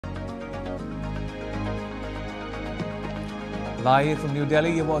Live from New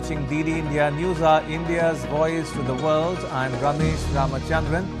Delhi, you're watching DD India News Hour, India's voice to the world. I'm Ramesh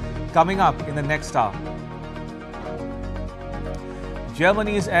Ramachandran. Coming up in the next hour.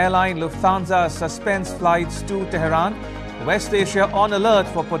 Germany's airline Lufthansa suspends flights to Tehran. West Asia on alert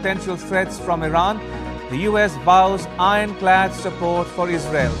for potential threats from Iran. The US vows ironclad support for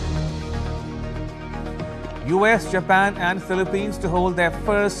Israel. US, Japan and Philippines to hold their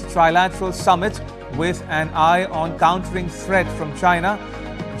first trilateral summit with an eye on countering threat from China.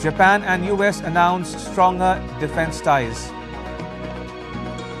 Japan and US announced stronger defense ties.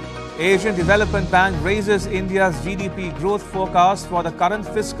 Asian Development Bank raises India's GDP growth forecast for the current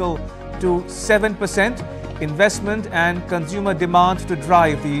fiscal to 7%. Investment and consumer demand to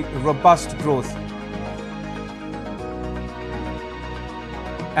drive the robust growth.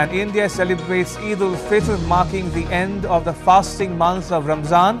 And India celebrates Eid-ul-Fitr, marking the end of the fasting month of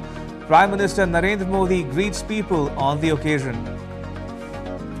Ramzan. Prime Minister Narendra Modi greets people on the occasion.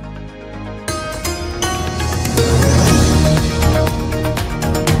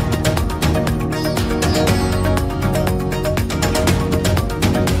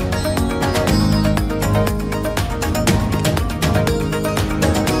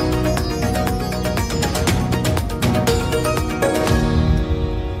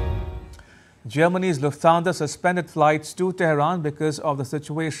 Germany's Lufthansa suspended flights to Tehran because of the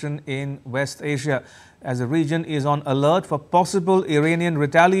situation in West Asia, as the region is on alert for possible Iranian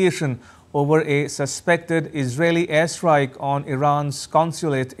retaliation over a suspected Israeli airstrike on Iran's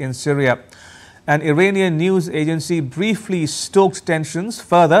consulate in Syria. An Iranian news agency briefly stoked tensions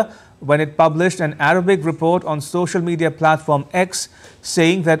further when it published an Arabic report on social media platform X,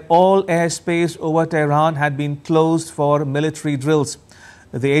 saying that all airspace over Tehran had been closed for military drills.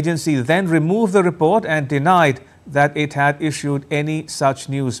 The agency then removed the report and denied that it had issued any such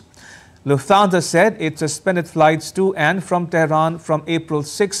news. Lufthansa said it suspended flights to and from Tehran from April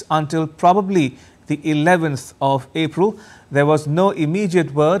 6 until probably the 11th of April. There was no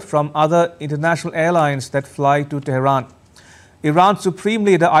immediate word from other international airlines that fly to Tehran. Iran's Supreme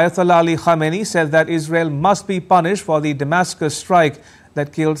Leader Ayatollah Ali Khamenei said that Israel must be punished for the Damascus strike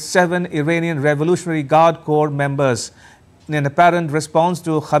that killed 7 Iranian Revolutionary Guard Corps members. In an apparent response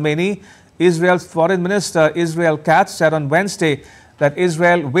to Khamenei, Israel's Foreign Minister Israel Katz said on Wednesday that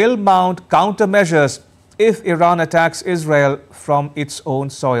Israel will mount countermeasures if Iran attacks Israel from its own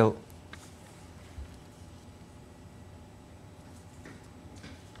soil.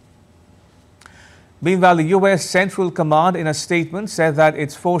 Meanwhile, the US Central Command in a statement said that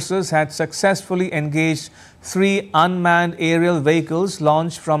its forces had successfully engaged 3 unmanned aerial vehicles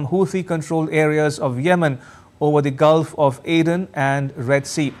launched from Houthi-controlled areas of Yemen over the Gulf of Aden and Red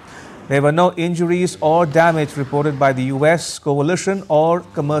Sea. There were no injuries or damage reported by the US coalition or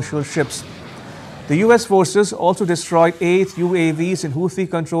commercial ships. The US forces also destroyed 8 UAVs in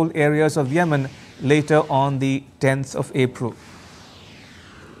Houthi-controlled areas of Yemen later on the 10th of April.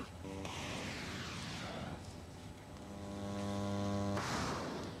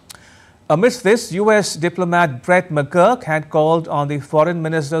 Amidst this, US diplomat Brett McGurk had called on the foreign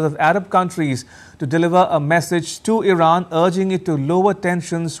ministers of Arab countries to deliver a message to Iran urging it to lower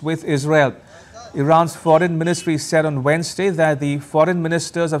tensions with Israel. Iran's foreign ministry said on Wednesday that the foreign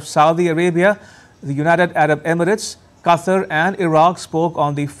ministers of Saudi Arabia, the United Arab Emirates, Qatar and Iraq spoke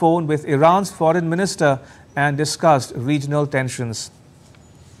on the phone with Iran's foreign minister and discussed regional tensions.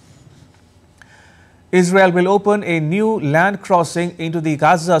 Israel will open a new land crossing into the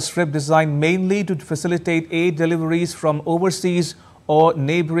Gaza Strip designed mainly to facilitate aid deliveries from overseas or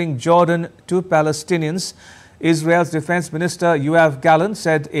neighboring Jordan to Palestinians. Israel's Defense Minister Yoav Gallant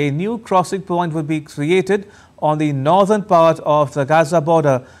said a new crossing point would be created on the northern part of the Gaza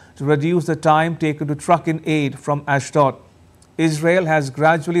border to reduce the time taken to truck in aid from Ashdod. Israel has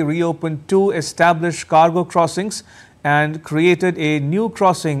gradually reopened 2 established cargo crossings and created a new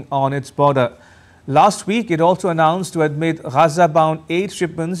crossing on its border. Last week, it also announced to admit Gaza-bound aid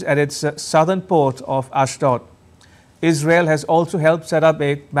shipments at its southern port of Ashdod. Israel has also helped set up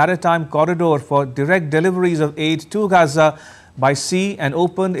a maritime corridor for direct deliveries of aid to Gaza by sea and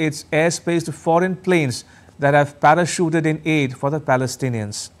opened its airspace to foreign planes that have parachuted in aid for the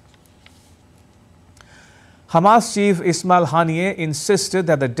Palestinians. Hamas chief Ismail Haniyeh insisted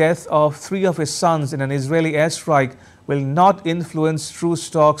that the death of 3 of his sons in an Israeli airstrike will not influence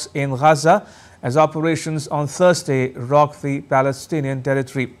truce talks in Gaza, as operations on Thursday rocked the Palestinian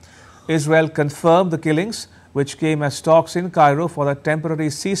territory. Israel confirmed the killings, which came as talks in Cairo for a temporary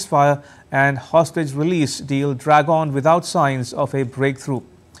ceasefire and hostage release deal drag on without signs of a breakthrough.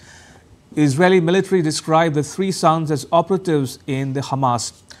 Israeli military described the 3 sons as operatives in the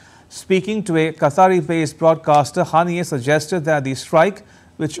Hamas. Speaking to a Qatari-based broadcaster, Haniyeh suggested that the strike,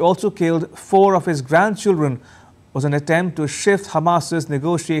 which also killed 4 of his grandchildren, was an attempt to shift Hamas's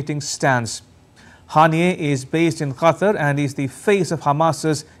negotiating stance. Haniyeh is based in Qatar and is the face of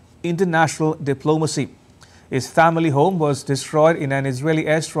Hamas's international diplomacy. His family home was destroyed in an Israeli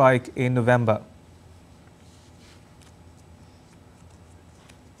airstrike in November.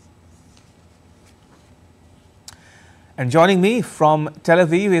 And joining me from Tel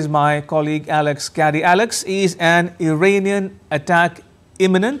Aviv is my colleague Alex Caddy. Alex, is an Iranian attack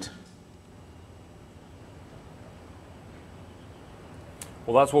imminent?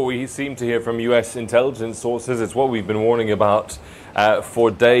 Well, that's what we seem to hear from U.S. intelligence sources. It's what we've been warning about for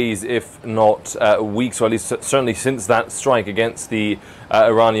days, if not weeks, or at least certainly since that strike against the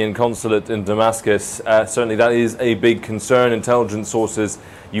Iranian consulate in Damascus. Certainly that is a big concern. Intelligence sources,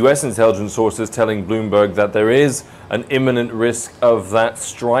 U.S. intelligence sources telling Bloomberg that there is an imminent risk of that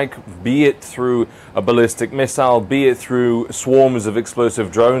strike, be it through a ballistic missile, be it through swarms of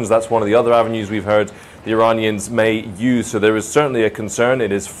explosive drones. That's one of the other avenues we've heard the Iranians may use. So there is certainly a concern.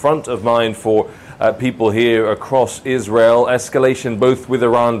 It is front of mind for people here across Israel. Escalation both with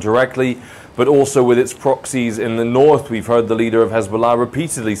Iran directly, but also with its proxies in the north. We've heard the leader of Hezbollah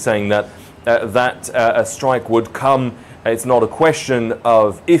repeatedly saying that a strike would come. It's not a question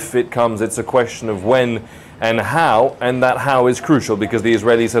of if it comes, it's a question of when and how, and that how is crucial because the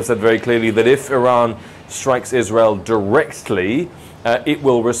Israelis have said very clearly that if Iran strikes Israel directly, it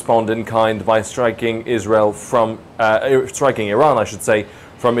will respond in kind by striking Israel from striking Iran, I should say,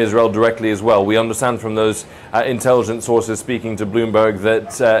 from Israel directly as well. We understand from those intelligence sources speaking to Bloomberg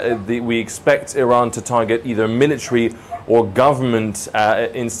that we expect Iran to target either military or government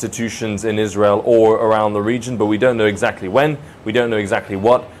institutions in Israel or around the region, but we don't know exactly when, we don't know exactly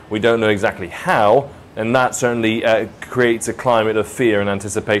what, we don't know exactly how, and that certainly creates a climate of fear and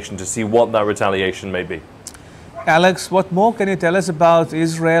anticipation to see what that retaliation may be. Alex, what more can you tell us about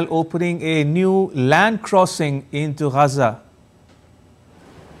Israel opening a new land crossing into Gaza?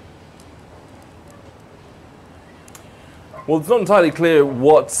 Well, it's not entirely clear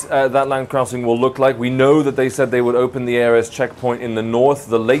what that land crossing will look like. We know that they said they would open the area as checkpoint in the north.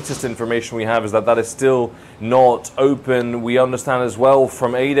 The latest information we have is that that is still not open. We understand as well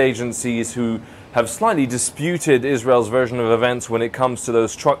from aid agencies who have slightly disputed Israel's version of events when it comes to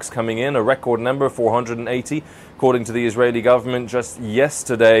those trucks coming in, a record number, 480, according to the Israeli government just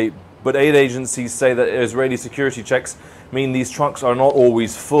yesterday. But aid agencies say that Israeli security checks mean these trucks are not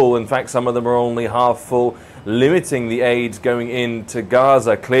always full. In fact, some of them are only half full, limiting the aid going into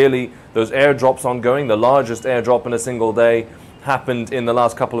Gaza. Clearly, those airdrops ongoing, the largest airdrop in a single day, happened in the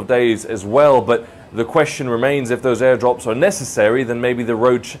last couple of days as well. But the question remains, if those airdrops are necessary, then maybe the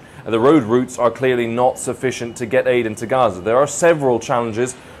road routes are clearly not sufficient to get aid into Gaza. There are several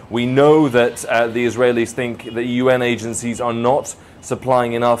challenges. We know that the Israelis think that UN agencies are not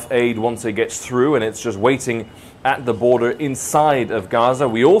supplying enough aid once it gets through, and it's just waiting at the border inside of Gaza.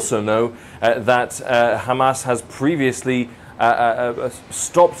 We also know that Hamas has previously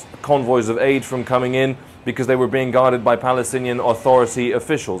stopped convoys of aid from coming in because they were being guarded by Palestinian Authority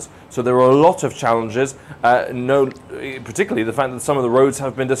officials. So there are a lot of challenges, particularly the fact that some of the roads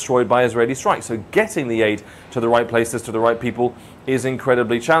have been destroyed by Israeli strikes. So getting the aid to the right places, to the right people, is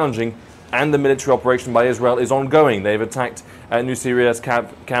incredibly challenging. And the military operation by Israel is ongoing. They've attacked Nusayriya's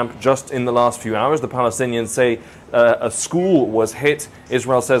camp just in the last few hours. The Palestinians say a school was hit.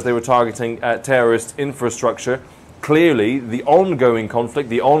 Israel says they were targeting terrorist infrastructure. Clearly, the ongoing conflict,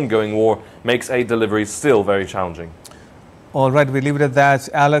 the ongoing war, makes aid deliveries still very challenging. All right, we leave it at that.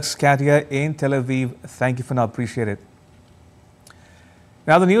 Alex Katia in Tel Aviv, thank you for now. Appreciate it.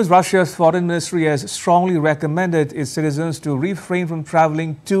 Now the news, Russia's foreign ministry has strongly recommended its citizens to refrain from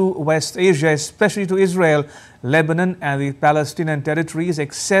traveling to West Asia, especially to Israel, Lebanon and the Palestinian territories,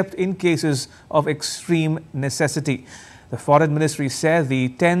 except in cases of extreme necessity. The foreign ministry said the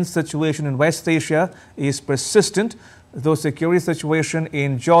tense situation in West Asia is persistent, though security situation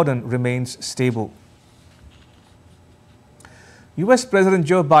in Jordan remains stable. U.S. President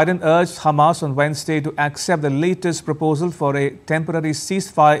Joe Biden urged Hamas on Wednesday to accept the latest proposal for a temporary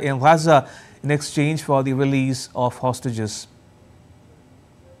ceasefire in Gaza in exchange for the release of hostages.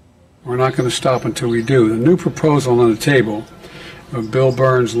 We're not going to stop until we do. The new proposal on the table, Bill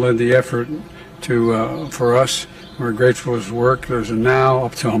Burns led the effort for us. We're grateful for his work. There's a now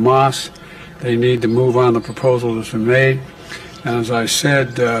up to Hamas. They need to move on the proposal that's been made. And as I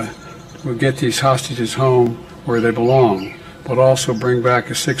said, we'll get these hostages home where they belong, but also bring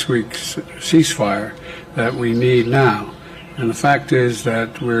back a 6-week ceasefire that we need now. And the fact is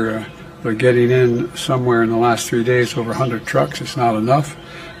that we're getting in somewhere in the last 3 days over 100 trucks. It's not enough,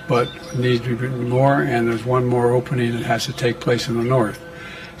 but needs to be more, and there's one more opening that has to take place in the north.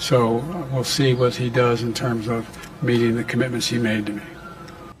 So we'll see what he does in terms of meeting the commitments he made to me.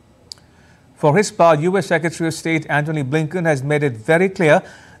 For his part, U.S. Secretary of State Antony Blinken has made it very clear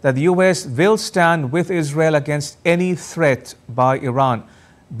that the U.S. will stand with Israel against any threat by Iran.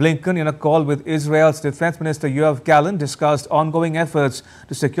 Blinken, in a call with Israel's Defense Minister Yoav Gallant, discussed ongoing efforts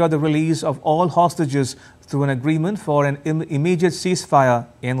to secure the release of all hostages through an agreement for an immediate ceasefire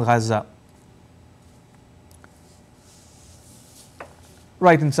in Gaza.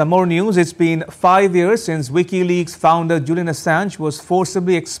 Right, in some more news, it's been 5 years since WikiLeaks founder Julian Assange was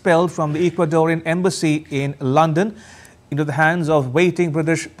forcibly expelled from the Ecuadorian embassy in London into the hands of waiting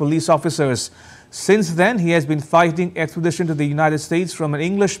British police officers. Since then, he has been fighting extradition to the United States from an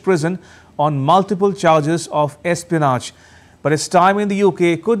English prison on multiple charges of espionage. But his time in the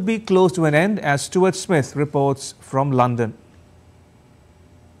UK could be close to an end, as Stuart Smith reports from London.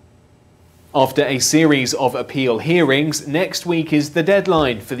 After a series of appeal hearings, next week is the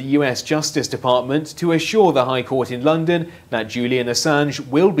deadline for the US Justice Department to assure the High Court in London that Julian Assange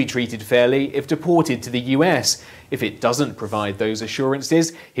will be treated fairly if deported to the US. If it doesn't provide those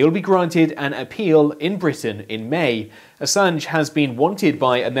assurances, he'll be granted an appeal in Britain in May. Assange has been wanted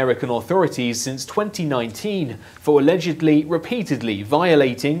by American authorities since 2019 for allegedly repeatedly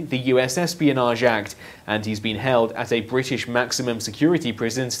violating the US Espionage Act, and he's been held at a British maximum security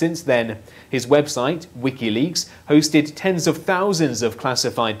prison since then. His website, WikiLeaks, hosted tens of thousands of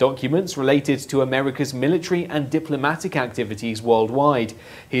classified documents related to America's military and diplomatic activities worldwide.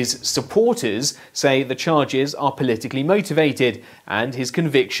 His supporters say the charges are politically motivated, and his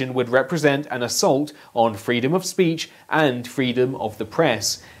conviction would represent an assault on freedom of speech and freedom of the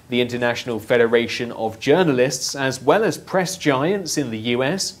press. The International Federation of Journalists, as well as press giants in the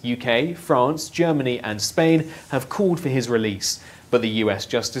US, UK, France, Germany and Spain, have called for his release. But the US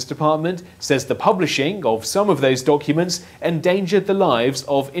Justice Department says the publishing of some of those documents endangered the lives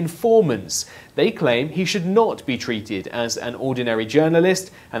of informants. They claim he should not be treated as an ordinary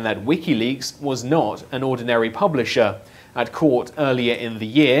journalist and that WikiLeaks was not an ordinary publisher. At court earlier in the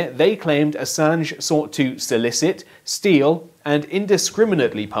year, they claimed Assange sought to solicit, steal and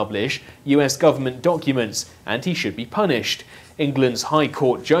indiscriminately publish US government documents, and he should be punished. England's High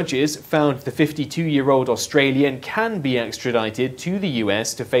Court judges found the 52-year-old Australian can be extradited to the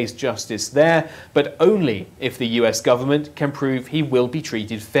US to face justice there, but only if the US government can prove he will be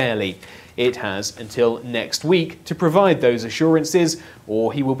treated fairly. It has until next week to provide those assurances,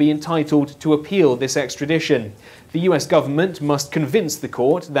 or he will be entitled to appeal this extradition. The US government must convince the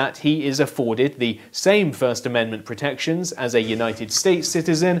court that he is afforded the same First Amendment protections as a United States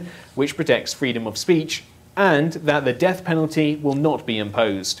citizen, which protects freedom of speech, and that the death penalty will not be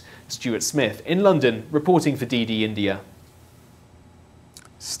imposed. Stuart Smith in London, reporting for DD India.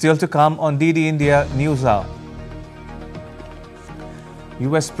 Still to come on DD India News Hour.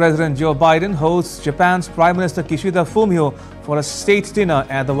 US President Joe Biden hosts Japan's Prime Minister Kishida Fumio for a state dinner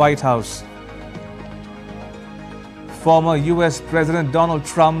at the White House. Former US President Donald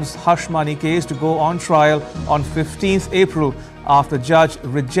Trump's hush money case to go on trial on 15th April after judge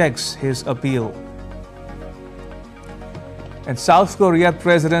rejects his appeal. And South Korea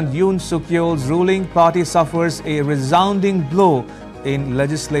President Yoon Suk-yeol's ruling party suffers a resounding blow in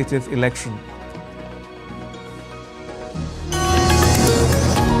legislative election.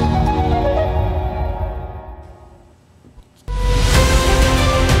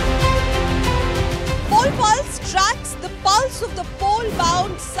 Of the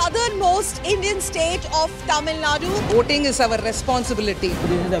poll-bound southernmost Indian state of Tamil Nadu. Voting is our responsibility.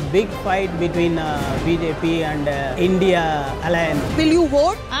 This is a big fight between BJP and India alliance. Will you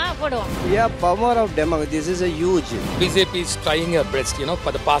vote? Yeah, power of democracy. This is a huge. BJP is trying her best,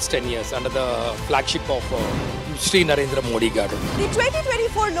 for the past 10 years under the flagship of Sri Narendra Modi government. The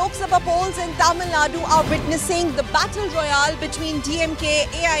 2024 Lok Sabha polls in Tamil Nadu are witnessing the battle royale between DMK,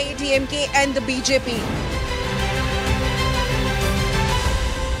 AIADMK and the BJP.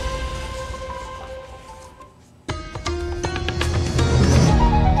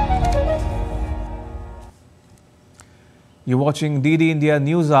 You're watching DD India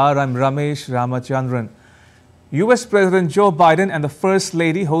News Hour. I'm Ramesh Ramachandran. US President Joe Biden and the First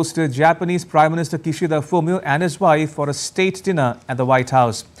Lady hosted Japanese Prime Minister Kishida Fumio and his wife for a state dinner at the White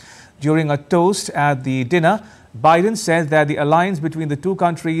House. During a toast at the dinner, Biden said that the alliance between the two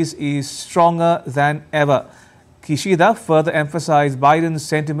countries is stronger than ever. Kishida further emphasized Biden's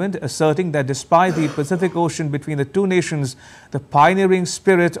sentiment, asserting that despite the Pacific Ocean between the two nations, the pioneering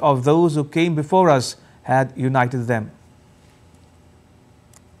spirit of those who came before us had united them.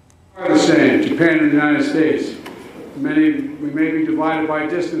 The same, Japan and the United States. We may be divided by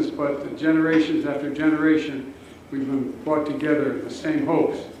distance, but generations after generation, we've been brought together in the same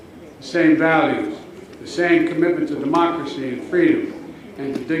hopes, the same values, the same commitment to democracy and freedom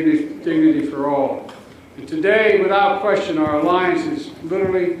and to dignity for all. And today, without question, our alliance is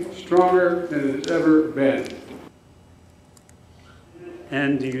literally stronger than it has ever been.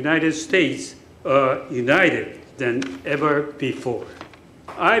 And the United States are united than ever before.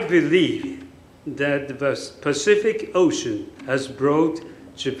 I believe that the Pacific Ocean has brought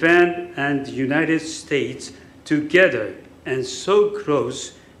Japan and the United States together and so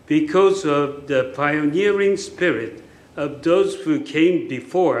close because of the pioneering spirit of those who came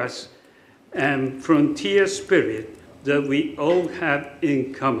before us and frontier spirit that we all have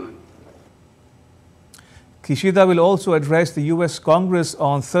in common. Kishida will also address the U.S. Congress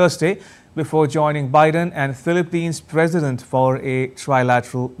on Thursday before joining Biden and Philippines President for a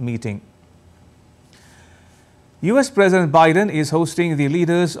trilateral meeting. U.S. President Biden is hosting the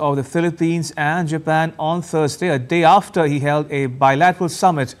leaders of the Philippines and Japan on Thursday, a day after he held a bilateral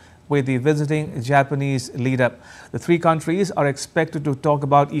summit with the visiting Japanese leader. The three countries are expected to talk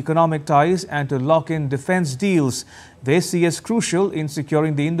about economic ties and to lock in defense deals they see as crucial in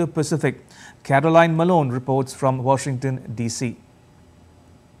securing the Indo-Pacific. Caroline Malone reports from Washington, D.C.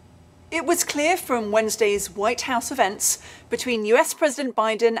 It was clear from Wednesday's White House events between US President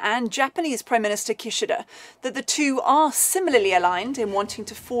Biden and Japanese Prime Minister Kishida that the two are similarly aligned in wanting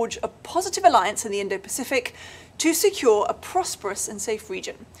to forge a positive alliance in the Indo-Pacific to secure a prosperous and safe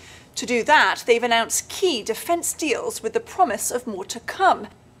region. To do that, they've announced key defense deals with the promise of more to come.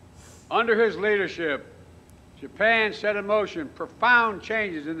 Under his leadership, Japan set in motion profound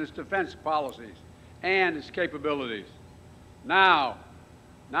changes in its defense policies and its capabilities. Now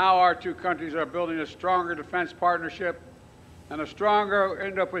our two countries are building a stronger defense partnership and a stronger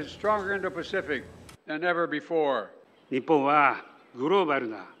Indo-Pacific than ever before.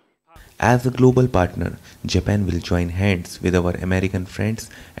 As a global partner, Japan will join hands with our American friends,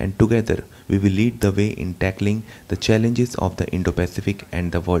 and together we will lead the way in tackling the challenges of the Indo-Pacific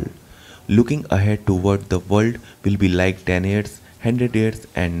and the world. Looking ahead toward the world will be like 10 years, 100 years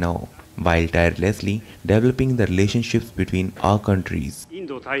and now, while tirelessly developing the relationships between our countries.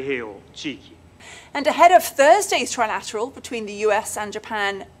 And ahead of Thursday's trilateral between the US and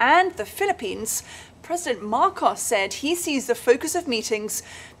Japan and the Philippines, President Marcos said he sees the focus of meetings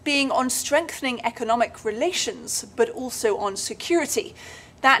being on strengthening economic relations, but also on security.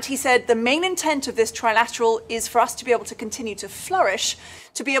 That, he said, the main intent of this trilateral is for us to be able to continue to flourish,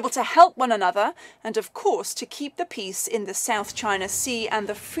 to be able to help one another, and of course to keep the peace in the South China Sea and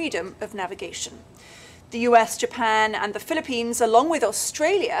the freedom of navigation. The US, Japan and the Philippines, along with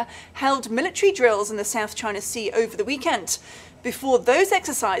Australia, held military drills in the South China Sea over the weekend. Before those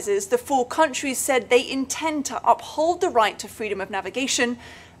exercises, the four countries said they intend to uphold the right to freedom of navigation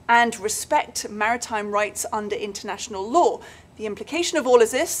and respect maritime rights under international law. The implication of all of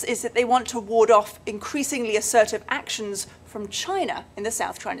this is that they want to ward off increasingly assertive actions from China in the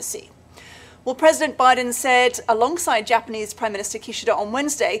South China Sea. Well, President Biden said, alongside Japanese Prime Minister Kishida on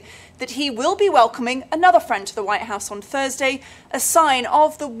Wednesday, that he will be welcoming another friend to the White House on Thursday, a sign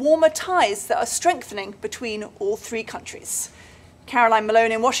of the warmer ties that are strengthening between all three countries. Caroline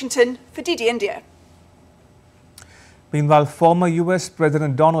Malone in Washington for DD India. Meanwhile, former U.S.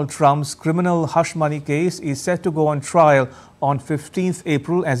 President Donald Trump's criminal hush money case is set to go on trial on 15th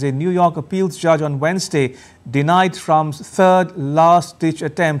April as a New York appeals judge on Wednesday denied Trump's third last-ditch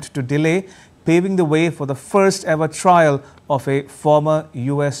attempt to delay, paving the way for the first ever trial of a former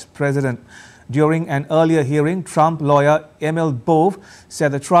U.S. president. During an earlier hearing, Trump lawyer Emil Bove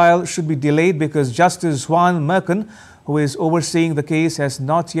said the trial should be delayed because Justice Juan Merchan, who is overseeing the case, has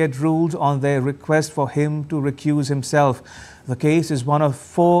not yet ruled on their request for him to recuse himself. The case is one of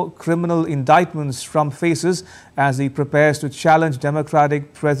 4 criminal indictments Trump faces as he prepares to challenge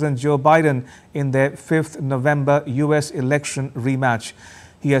Democratic President Joe Biden in their 5th November U.S. election rematch.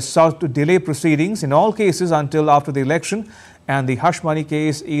 He has sought to delay proceedings in all cases until after the election, and the hush money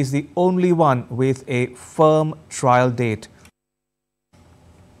case is the only one with a firm trial date.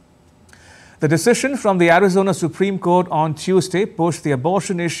 The decision from the Arizona Supreme Court on Tuesday pushed the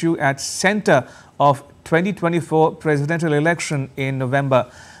abortion issue at center of 2024 presidential election in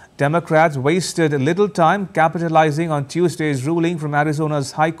November. Democrats wasted little time capitalizing on Tuesday's ruling from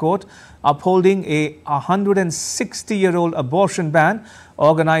Arizona's High Court, upholding a 160-year-old abortion ban,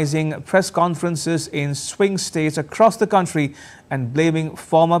 organizing press conferences in swing states across the country, and blaming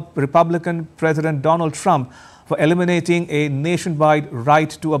former Republican President Donald Trump for eliminating a nationwide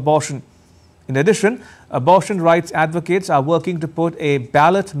right to abortion. In addition, abortion rights advocates are working to put a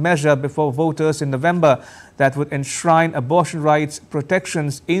ballot measure before voters in November that would enshrine abortion rights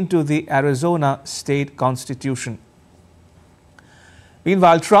protections into the Arizona state constitution.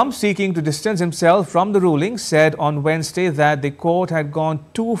 Meanwhile, Trump, seeking to distance himself from the ruling, said on Wednesday that the court had gone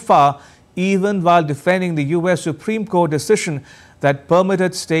too far even while defending the U.S. Supreme Court decision that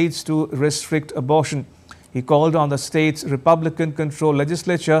permitted states to restrict abortion. He called on the state's Republican-controlled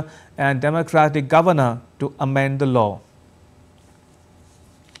legislature and Democratic governor to amend the law.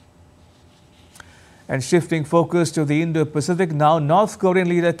 And shifting focus to the Indo-Pacific now, North Korean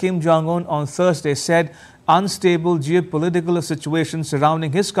leader Kim Jong-un on Thursday said unstable geopolitical situations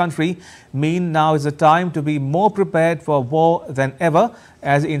surrounding his country mean now is the time to be more prepared for war than ever,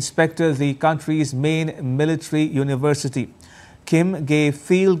 as he inspected the country's main military university. Kim gave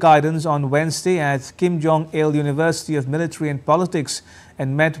field guidance on Wednesday at Kim Jong-il University of Military and Politics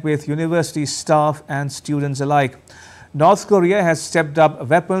and met with university staff and students alike. North Korea has stepped up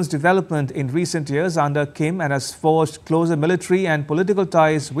weapons development in recent years under Kim and has forged closer military and political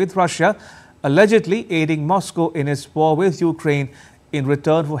ties with Russia, allegedly aiding Moscow in its war with Ukraine in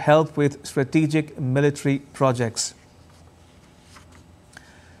return for help with strategic military projects.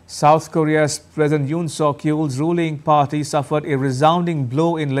 South Korea's President Yoon Suk-yeol's ruling party suffered a resounding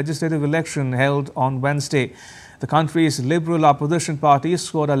blow in legislative election held on Wednesday. The country's liberal opposition party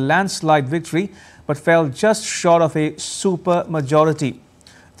scored a landslide victory but fell just short of a super majority.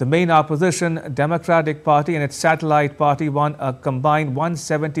 The main opposition, Democratic Party, and its satellite party won a combined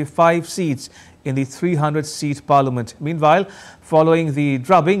 175 seats in the 300-seat parliament. Meanwhile, following the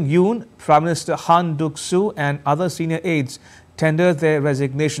drubbing, Yoon, Prime Minister Han Duk-soo and other senior aides tendered their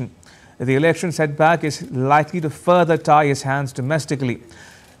resignation. The election setback is likely to further tie his hands domestically.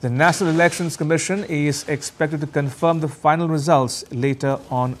 The National Elections Commission is expected to confirm the final results later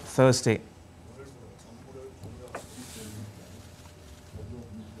on Thursday.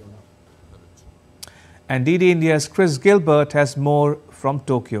 And DD India's Chris Gilbert has more from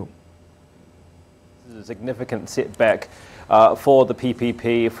Tokyo. This is a significant setback for the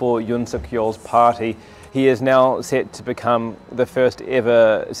PPP, for Yoon Suk-yeol's party. He is now set to become the first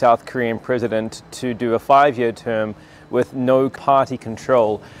ever South Korean president to do a 5-year term with no party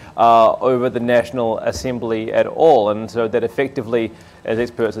control over the National Assembly at all. And so that effectively, as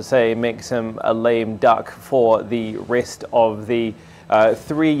experts are saying, makes him a lame duck for the rest of the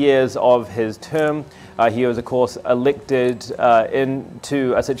 3 years of his term. He was, of course, elected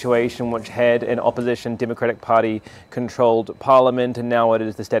into a situation which had an opposition Democratic Party-controlled parliament, and now it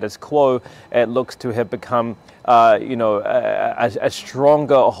is the status quo. It looks to have become, a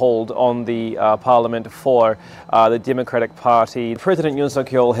stronger hold on the parliament for the Democratic Party. President Yoon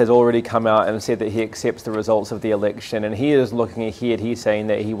Suk-yeol has already come out and said that he accepts the results of the election, and he is looking ahead. He's saying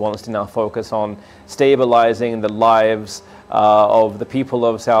that he wants to now focus on stabilizing the lives of the people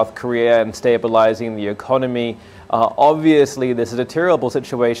of South Korea and stabilizing the economy. Obviously, this is a terrible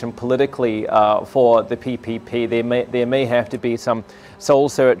situation politically for the PPP. There may have to be some soul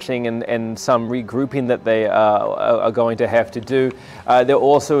searching and some regrouping that they are going to have to do. There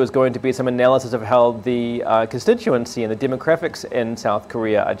also is going to be some analysis of how the constituency and the demographics in South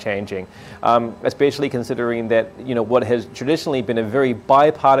Korea are changing, especially considering that what has traditionally been a very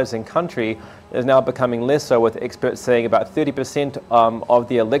bipartisan country is now becoming less so, with experts saying about 30% of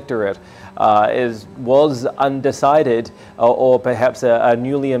the electorate was undecided or perhaps a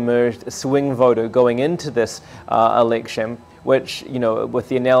newly emerged swing voter going into this election, which, with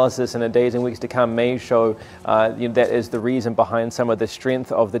the analysis in the days and weeks to come may show that is the reason behind some of the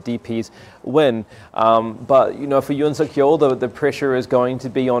strength of the DP's win. But, for Yoon Suk-yeol, the pressure is going to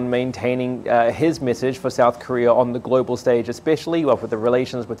be on maintaining his message for South Korea on the global stage, especially with the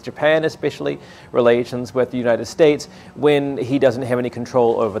relations with Japan, especially relations with the United States, when he doesn't have any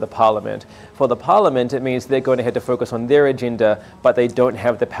control over the parliament. For the parliament, it means they're going to have to focus on their agenda, but they don't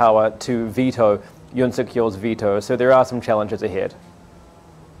have the power to veto Yoon Suk-yeol's veto, so there are some challenges ahead.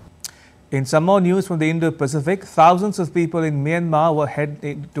 In some more news from the Indo-Pacific, thousands of people in Myanmar were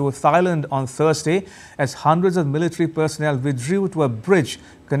heading to Thailand on Thursday as hundreds of military personnel withdrew to a bridge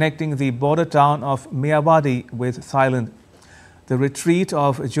connecting the border town of Myawaddy with Thailand. The retreat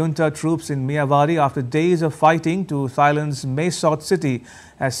of junta troops in Myawaddy after days of fighting to Thailand's Mae Sot city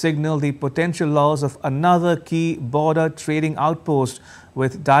has signaled the potential loss of another key border trading outpost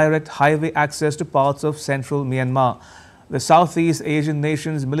with direct highway access to parts of central Myanmar. The Southeast Asian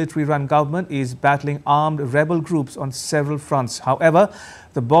nation's military-run government is battling armed rebel groups on several fronts. However,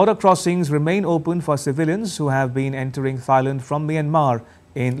 the border crossings remain open for civilians who have been entering Thailand from Myanmar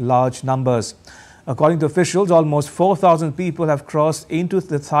in large numbers. According to officials, almost 4,000 people have crossed into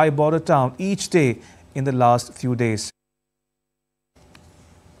the Thai border town each day in the last few days.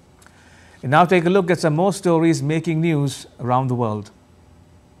 And now take a look at some more stories making news around the world.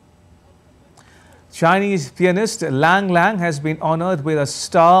 Chinese pianist Lang Lang has been honored with a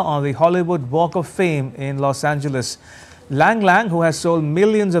star on the Hollywood Walk of Fame in Los Angeles. Lang Lang, who has sold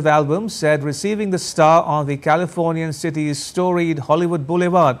millions of albums, said receiving the star on the Californian city's storied Hollywood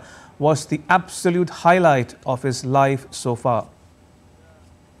Boulevard was the absolute highlight of his life so far.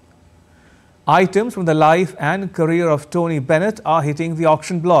 Items from the life and career of Tony Bennett are hitting the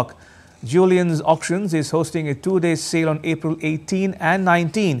auction block. Julian's Auctions is hosting a two-day sale on April 18 and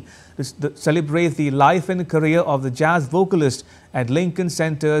 19 to celebrate the life and career of the jazz vocalist at Lincoln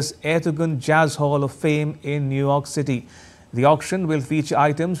Center's Ertegun Jazz Hall of Fame in New York City. The auction will feature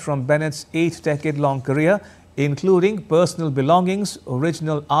items from Bennett's 8-decade-long career, including personal belongings,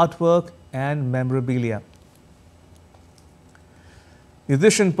 original artwork, and memorabilia.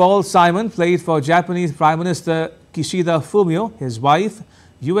 Musician Paul Simon played for Japanese Prime Minister Kishida Fumio, his wife,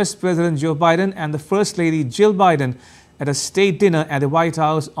 U.S. President Joe Biden, and the First Lady Jill Biden at a state dinner at the White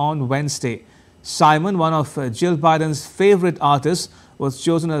House on Wednesday. Simon, one of Jill Biden's favorite artists, was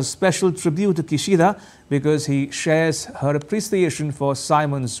chosen as a special tribute to Kishida because he shares her appreciation for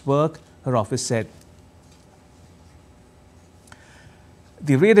Simon's work, her office said.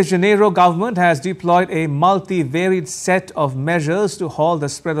 The Rio de Janeiro government has deployed a multivariate set of measures to halt the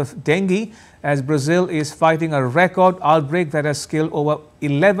spread of dengue as Brazil is fighting a record outbreak that has killed over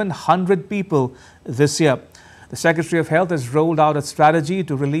 1,100 people this year. The Secretary of Health has rolled out a strategy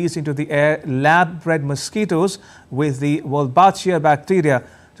to release into the air lab-bred mosquitoes with the Wolbachia bacteria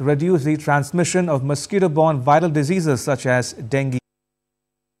to reduce the transmission of mosquito-borne viral diseases such as dengue.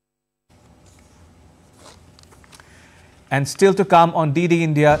 And still to come on DD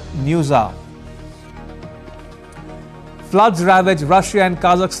India News Hour. Floods ravage Russia and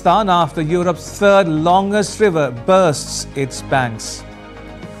Kazakhstan after Europe's third longest river bursts its banks.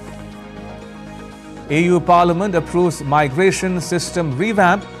 EU Parliament approves migration system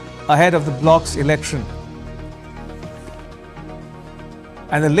revamp ahead of the bloc's election.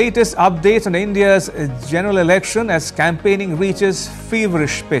 And the latest updates on India's general election as campaigning reaches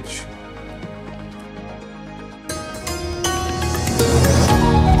feverish pitch.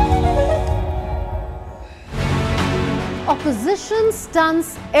 Opposition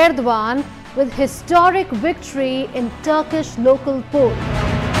stuns Erdogan with historic victory in Turkish local poll.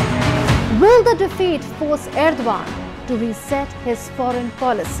 Will the defeat force Erdogan to reset his foreign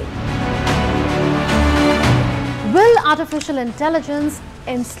policy? Will artificial intelligence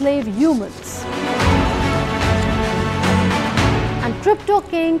enslave humans? And crypto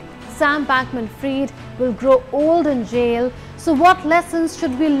king Sam Bankman-Fried will grow old in jail, so what lessons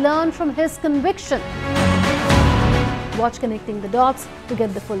should we learn from his conviction? Watch Connecting the Dots to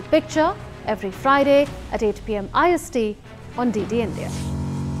get the full picture every Friday at 8 p.m. IST on DD India.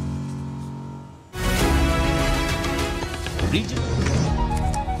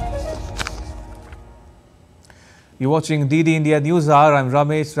 You're watching DD India News Hour. I'm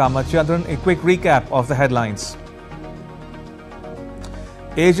Ramesh Ramachandran. A quick recap of the headlines.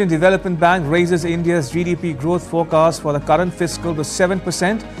 Asian Development Bank raises India's GDP growth forecast for the current fiscal to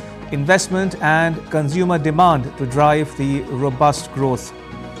 7%. Investment and consumer demand to drive the robust growth.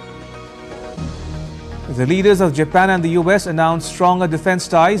 The leaders of Japan and the U.S. announced stronger defense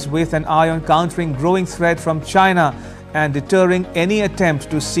ties with an eye on countering growing threat from China and deterring any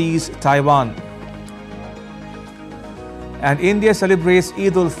attempt to seize Taiwan. And India celebrates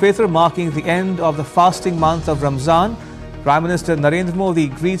Eid-ul-Fitr, marking the end of the fasting month of Ramzan. Prime Minister Narendra Modi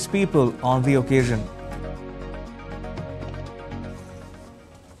greets people on the occasion.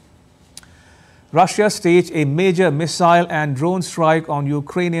 Russia staged a major missile and drone strike on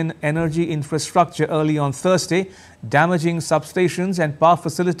Ukrainian energy infrastructure early on Thursday, damaging substations and power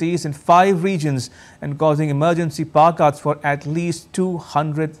facilities in 5 regions and causing emergency power cuts for at least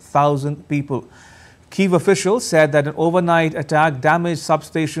 200,000 people. Kyiv officials said that an overnight attack damaged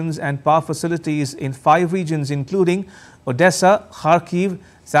substations and power facilities in 5 regions including Odessa, Kharkiv,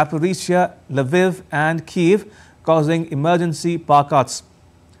 Zaporizhia, Lviv and Kyiv, causing emergency power cuts.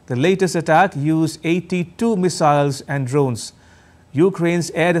 The latest attack used 82 missiles and drones. Ukraine's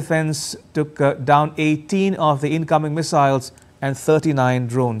air defense took down 18 of the incoming missiles and 39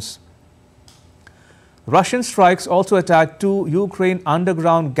 drones. Russian strikes also attacked 2 Ukraine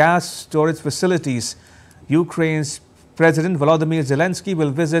underground gas storage facilities. Ukraine's President Volodymyr Zelensky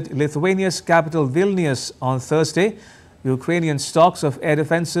will visit Lithuania's capital Vilnius on Thursday. Ukrainian stocks of air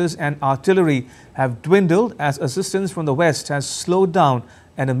defenses and artillery have dwindled as assistance from the West has slowed down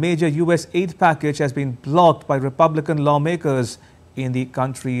and a major U.S. aid package has been blocked by Republican lawmakers in the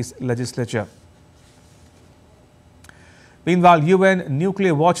country's legislature. Meanwhile, UN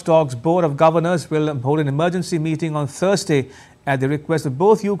Nuclear Watchdog's Board of Governors will hold an emergency meeting on Thursday at the request of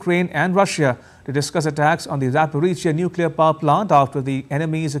both Ukraine and Russia to discuss attacks on the Zaporizhzhia nuclear power plant after the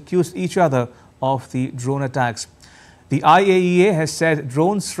enemies accused each other of the drone attacks. The IAEA has said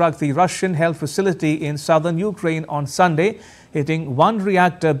drones struck the Russian-held facility in southern Ukraine on Sunday, hitting one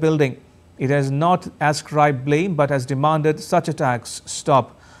reactor building. It has not ascribed blame but has demanded such attacks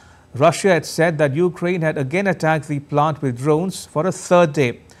stop. Russia had said that Ukraine had again attacked the plant with drones for a third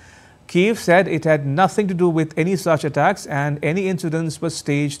day. Kyiv said it had nothing to do with any such attacks and any incidents were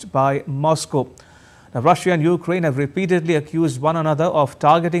staged by Moscow. Now, Russia and Ukraine have repeatedly accused one another of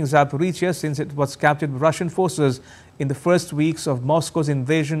targeting Zaporizhzhia since it was captured by Russian forces in the first weeks of Moscow's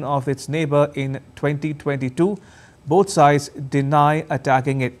invasion of its neighbor in 2022. Both sides deny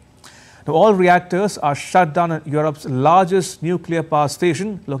attacking it. Now, all reactors are shut down at Europe's largest nuclear power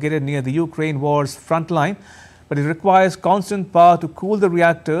station located near the Ukraine war's front line, but it requires constant power to cool the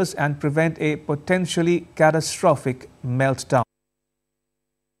reactors and prevent a potentially catastrophic meltdown.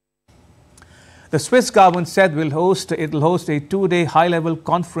 The Swiss government said it will host a two-day high-level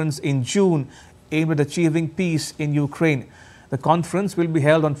conference in June aimed at achieving peace in Ukraine. The conference will be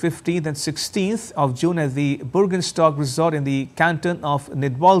held on 15th and 16th of June at the Burgenstock Resort in the canton of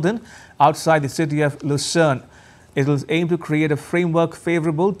Nidwalden, outside the city of Lucerne. It will aim to create a framework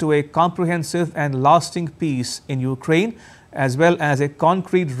favorable to a comprehensive and lasting peace in Ukraine, as well as a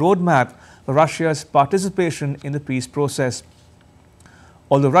concrete roadmap for Russia's participation in the peace process.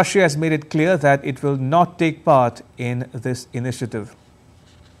 Although Russia has made it clear that it will not take part in this initiative.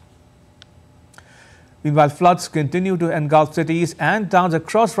 Meanwhile, floods continue to engulf cities and towns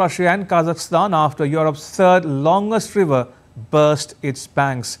across Russia and Kazakhstan after Europe's third longest river burst its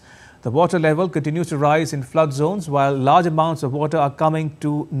banks. The water level continues to rise in flood zones while large amounts of water are coming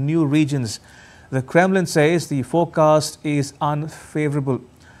to new regions. The Kremlin says the forecast is unfavorable.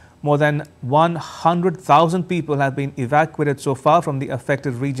 More than 100,000 people have been evacuated so far from the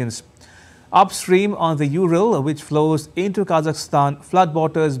affected regions. Upstream on the Ural, which flows into Kazakhstan,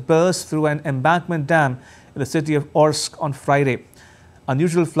 floodwaters burst through an embankment dam in the city of Orsk on Friday.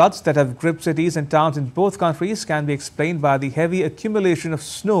 Unusual floods that have gripped cities and towns in both countries can be explained by the heavy accumulation of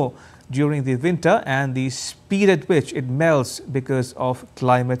snow during the winter and the speed at which it melts because of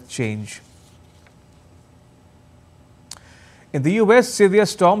climate change. In the U.S., severe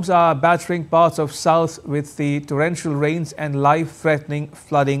storms are battering parts of south with the torrential rains and life-threatening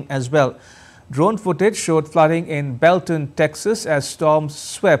flooding as well. Drone footage showed flooding in Belton, Texas, as storms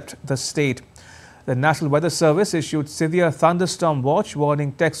swept the state. The National Weather Service issued severe thunderstorm watch,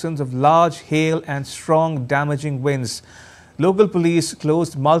 warning Texans of large hail and strong damaging winds. Local police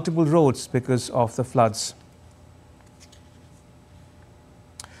closed multiple roads because of the floods.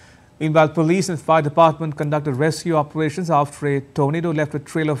 Meanwhile, police and fire department conducted rescue operations after a tornado left a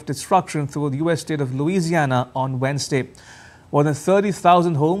trail of destruction through the U.S. state of Louisiana on Wednesday. More than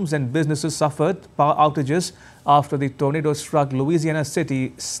 30,000 homes and businesses suffered power outages after the tornado struck Louisiana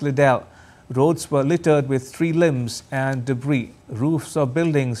city Slidell. Roads were littered with tree limbs and debris. Roofs of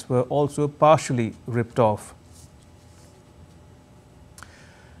buildings were also partially ripped off.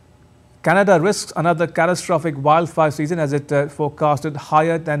 Canada risks another catastrophic wildfire season as it forecasted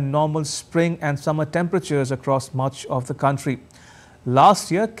higher than normal spring and summer temperatures across much of the country.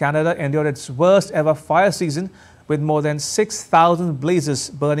 Last year, Canada endured its worst ever fire season with more than 6,000 blazes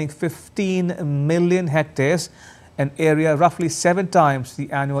burning 15 million hectares, an area roughly 7 times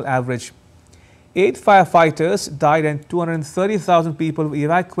the annual average. 8 firefighters died and 230,000 people were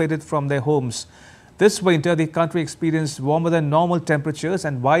evacuated from their homes. This winter, the country experienced warmer than normal temperatures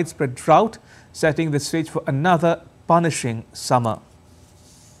and widespread drought, setting the stage for another punishing summer.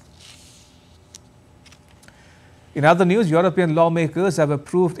 In other news, European lawmakers have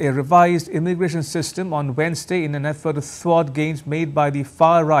approved a revised immigration system on Wednesday in an effort to thwart gains made by the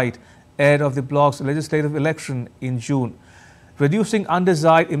far right ahead of the bloc's legislative election in June. Reducing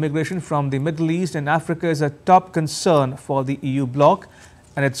undesired immigration from the Middle East and Africa is a top concern for the EU bloc,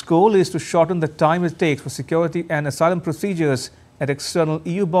 and its goal is to shorten the time it takes for security and asylum procedures at external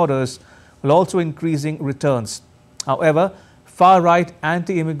EU borders, while also increasing returns. However, far-right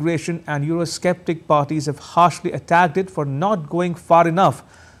anti-immigration and Eurosceptic parties have harshly attacked it for not going far enough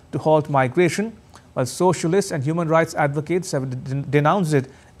to halt migration, while socialists and human rights advocates have denounced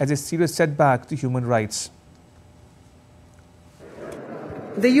it as a serious setback to human rights.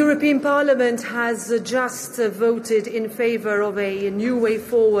 The European Parliament has just voted in favour of a new way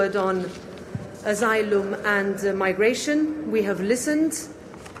forward on asylum and migration. We have listened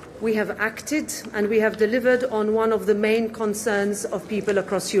we have acted and we have delivered on one of the main concerns of people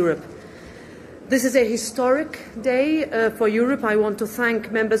across Europe. This is a historic day for Europe. I want to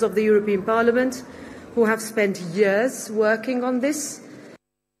thank members of the European Parliament who have spent years working on this.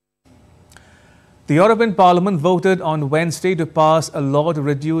 The European Parliament voted on Wednesday to pass a law to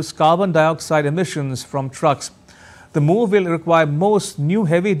reduce carbon dioxide emissions from trucks. The move will require most new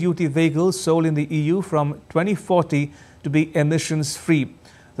heavy-duty vehicles sold in the EU from 2040 to be emissions-free.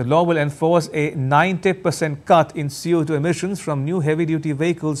 The law will enforce a 90% cut in CO2 emissions from new heavy-duty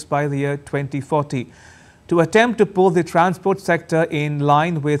vehicles by the year 2040. To attempt to pull the transport sector in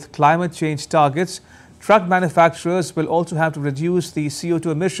line with climate change targets, truck manufacturers will also have to reduce the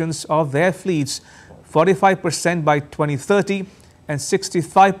CO2 emissions of their fleets 45% by 2030 and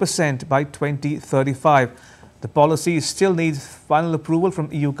 65% by 2035. The policy still needs final approval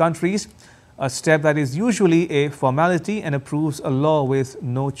from EU countries, a step that is usually a formality and approves a law with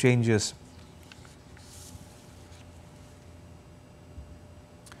no changes.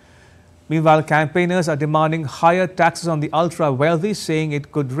 Meanwhile, campaigners are demanding higher taxes on the ultra-wealthy, saying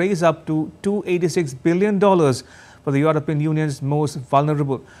it could raise up to $286 billion for the European Union's most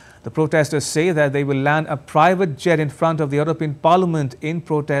vulnerable. The protesters say that they will land a private jet in front of the European Parliament in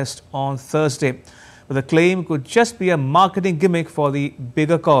protest on Thursday. But the claim could just be a marketing gimmick for the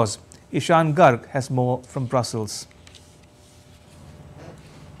bigger cause. Ishan Garg has more from Brussels.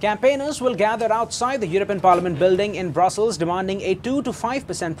 Campaigners will gather outside the European Parliament building in Brussels demanding a 2 to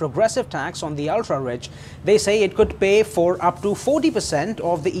 5% progressive tax on the ultra-rich. They say it could pay for up to 40%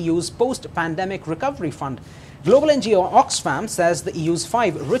 of the EU's post-pandemic recovery fund. Global NGO Oxfam says the EU's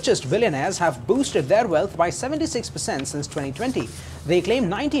 5 richest billionaires have boosted their wealth by 76% since 2020. They claim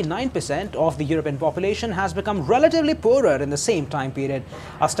 99% of the European population has become relatively poorer in the same time period.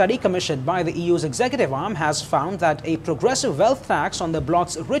 A study commissioned by the EU's executive arm has found that a progressive wealth tax on the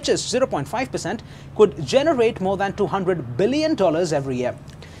bloc's richest 0.5% could generate more than $200 billion every year.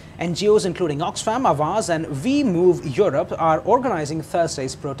 NGOs including Oxfam, Avaz and We Move Europe are organizing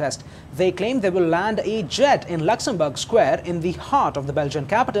Thursday's protest. They claim they will land a jet in Luxembourg Square in the heart of the Belgian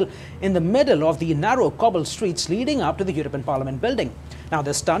capital in the middle of the narrow cobbled streets leading up to the European Parliament building. Now,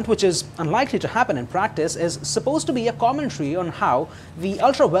 this stunt, which is unlikely to happen in practice, is supposed to be a commentary on how the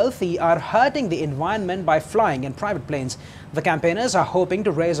ultra-wealthy are hurting the environment by flying in private planes. The campaigners are hoping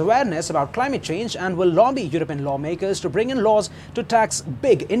to raise awareness about climate change and will lobby European lawmakers to bring in laws to tax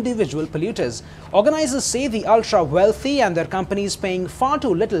big individual polluters. Organizers say the ultra-wealthy and their companies paying far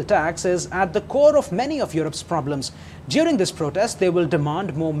too little tax is at the core of many of Europe's problems. During this protest, they will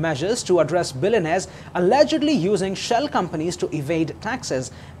demand more measures to address billionaires allegedly using shell companies to evade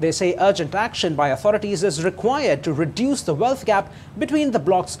taxes. They say urgent action by authorities is required to reduce the wealth gap between the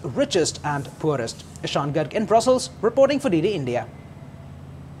bloc's richest and poorest. Ishan Garg in Brussels, reporting for DD India.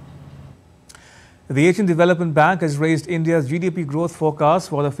 The Asian Development Bank has raised India's GDP growth forecast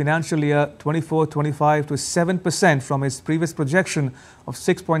for the financial year 24-25 to 7% from its previous projection of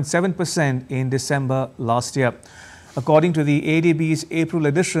 6.7% in December last year. According to the A.D.B's April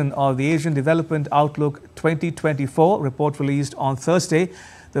edition of the Asian Development Outlook 2024 report released on Thursday,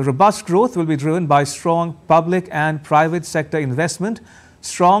 the robust growth will be driven by strong public and private sector investment,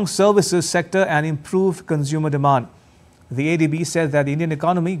 strong services sector and improved consumer demand. The A.D.B said that the Indian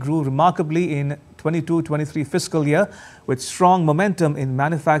economy grew remarkably in 22-23 fiscal year with strong momentum in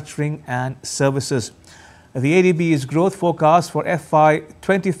manufacturing and services. The A.D.B's growth forecast for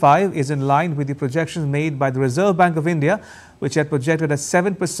FY25 is in line with the projections made by the Reserve Bank of India, which had projected a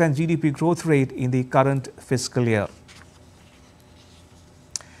 7% GDP growth rate in the current fiscal year.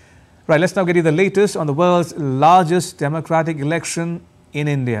 Right, let's now get you the latest on the world's largest democratic election in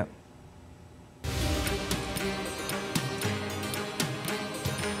India.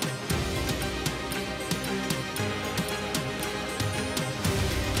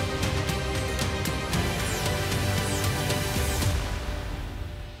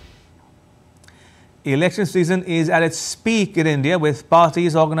 Election season is at its peak in India, with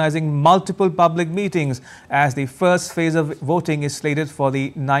parties organizing multiple public meetings as the first phase of voting is slated for the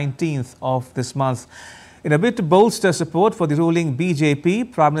 19th of this month. In a bid to bolster support for the ruling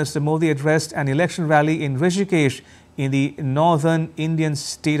BJP, Prime Minister Modi addressed an election rally in Rishikesh in the northern Indian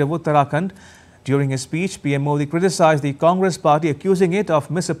state of Uttarakhand. During his speech, PM Modi criticized the Congress party, accusing it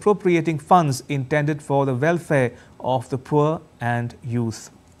of misappropriating funds intended for the welfare of the poor and youth.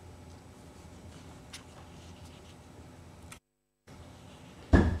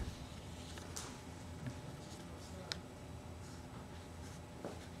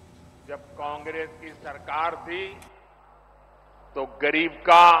 जब कांग्रेस की सरकार थी तो गरीब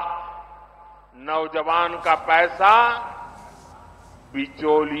का, नौजवान का पैसा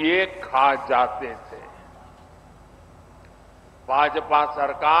बिचौलिए खा जाते थे। भाजपा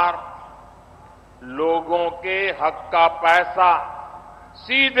सरकार लोगों के हक का पैसा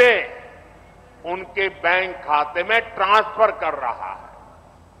सीधे उनके बैंक खाते में ट्रांसफर कर रहा है।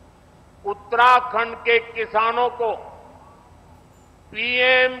 उत्तराखंड के किसानों को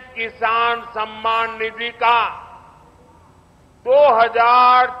पीएम किसान सम्मान निधि का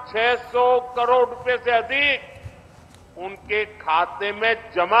 2,600 करोड़ रुपए से अधिक उनके खाते में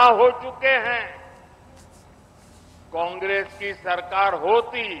जमा हो चुके हैं। कांग्रेस की सरकार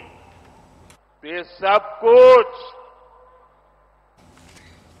होती तो ये सब कुछ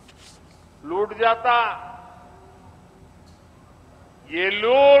लूट जाता। ये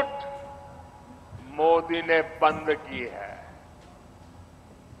लूट मोदी ने बंद की है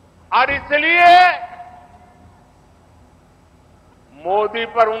और इसलिए मोदी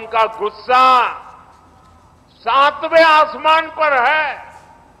पर उनका गुस्सा 7वें आसमान पर है।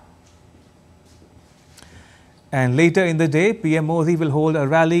 And later in the day, PM Modi will hold a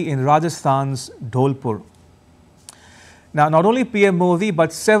rally in Rajasthan's Dholpur. Now, not only PM Modi,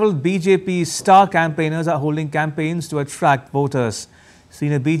 but several BJP star campaigners are holding campaigns to attract voters.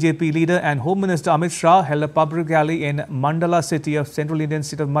 Senior BJP leader and Home Minister Amit Shah held a public rally in Mandala city of central Indian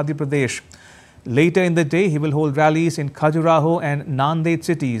state of Madhya Pradesh. Later in the day, he will hold rallies in Khajuraho and Nanded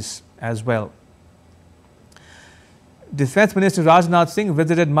cities as well. Defence Minister Rajnath Singh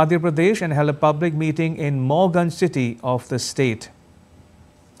visited Madhya Pradesh and held a public meeting in Morganj city of the state.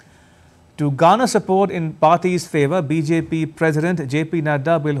 To garner support in party's favour, BJP President JP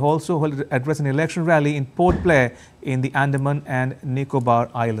Nadda will also address an election rally in Port Blair in the Andaman and Nicobar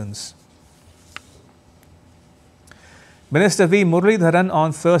Islands. Minister V. Muralidharan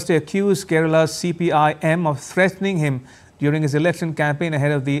on Thursday accused Kerala's CPIM of threatening him during his election campaign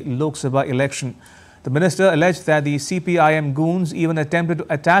ahead of the Lok Sabha election. The minister alleged that the CPIM goons even attempted to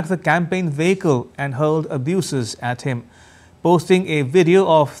attack the campaign vehicle and hurled abuses at him. Posting a video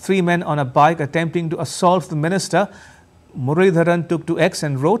of 3 men on a bike attempting to assault the minister, Muralidharan took to X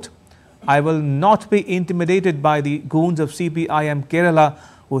and wrote, "I will not be intimidated by the goons of CPIM Kerala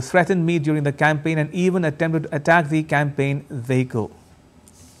who threatened me during the campaign and even attempted to attack the campaign vehicle."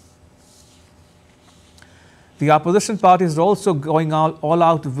 The opposition parties are also going all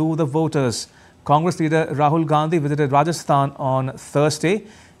out to woo the voters. Congress leader Rahul Gandhi visited Rajasthan on Thursday.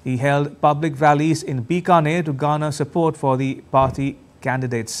 He held public rallies in Bikaner to garner support for the party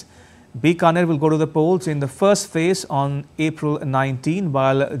candidates. Bikaner will go to the polls in the first phase on April 19,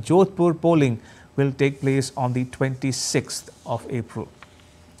 while Jodhpur polling will take place on the 26th of April.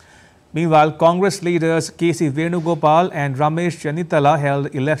 Meanwhile, Congress leaders K.C. Venugopal and Ramesh Chennithala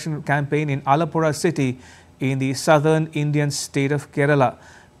held election campaign in Alappuzha city in the southern Indian state of Kerala.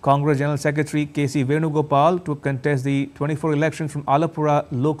 Congress General Secretary K.C. Venugopal to contest the 24 election from Alappuzha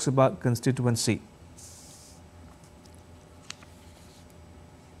Lok Sabha constituency.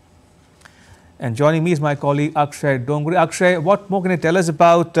 And joining me is my colleague Akshay Dongre. Akshay, what more can you tell us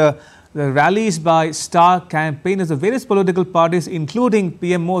about the rallies by star campaigners of various political parties, including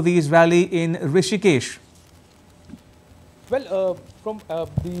PM Modi's rally in Rishikesh? Well, from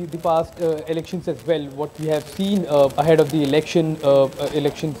the past elections as well, what we have seen ahead of the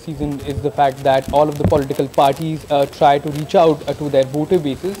election season is the fact that all of the political parties try to reach out to their voter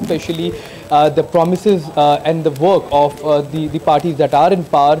bases, especially the promises and the work of the parties that are in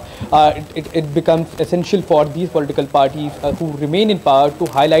power. It becomes essential for these political parties who remain in power to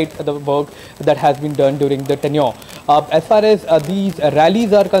highlight the work that has been done during the tenure. As far as these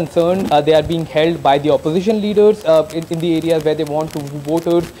rallies are concerned, they are being held by the opposition leaders in the areas where they want to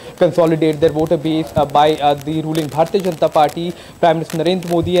voters consolidate their voter base by the ruling Bharatiya Janata Party. Prime Minister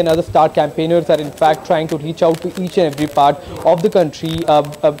Narendra Modi and other star campaigners are in fact trying to reach out to each and every part of the country,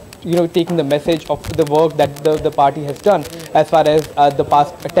 taking the message of the work that the party has done as far as the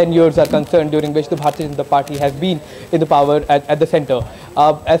past 10 years are concerned, during which the Bharatiya Janata Party has been in the power at the centre.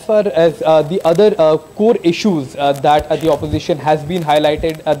 As far as the other core issues that the opposition has been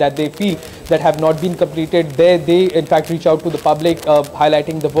highlighted that they feel that have not been completed, they in fact reach out to the public,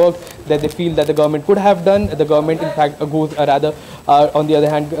 highlighting the work that they feel that the government could have done. The government in fact goes on the other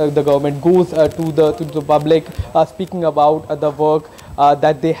hand, the government goes to the public speaking about the work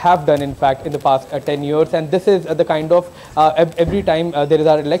that they have done in fact in the past 10 years, and this is the kind of every time there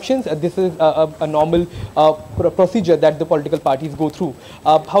are elections, this is a normal procedure that the political parties go through.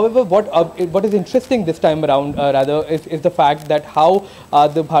 However, what is interesting this time around is the fact that how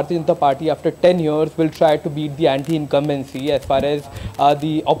the Bharatiya Janata Party after 10 years will try to beat the anti-incumbency as far as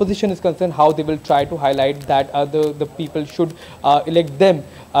the opposition is concerned, how they will try to highlight that the people should elect them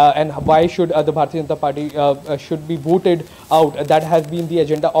and why should the Bharatiya Janata Party should be voted out. That has been the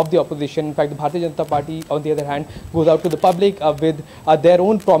agenda of the opposition. In fact, the Bharatiya Janata Party, on the other hand, goes out to the public with their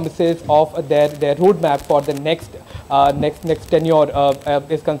own promises of their roadmap for the next tenure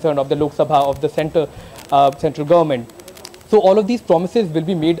is concerned of the Lok Sabha of the central government. So all of these promises will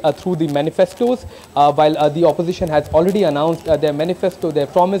be made through the manifestos, while the opposition has already announced their manifesto, their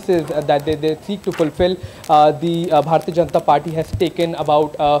promises that they seek to fulfill. The Bharatiya Janata Party has taken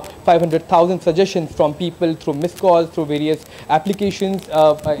about 500,000 suggestions from people through missed calls, through various applications.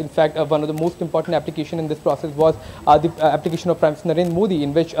 In fact, one of the most important applications in this process was the application of Prime Minister Narendra Modi,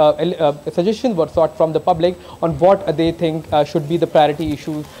 in which suggestions were sought from the public on what they think should be the priority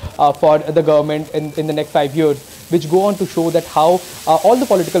issues for the government in the next 5 years, which go on to show that how all the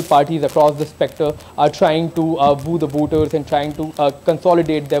political parties across the spectrum are trying to woo the voters and trying to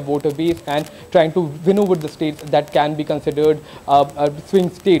consolidate their voter base and trying to win over the states that can be considered swing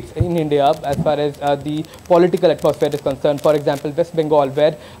states in India as far as the political atmosphere is concerned. For example, West Bengal,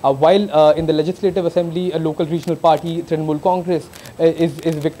 where while in the Legislative Assembly, a local regional party, Trinamool Congress,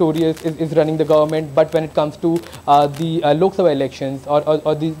 is victorious, is running the government, but when it comes to the Lok Sabha elections or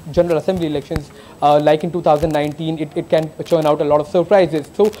the General Assembly elections, like in 2019, it can churn out a lot of surprises.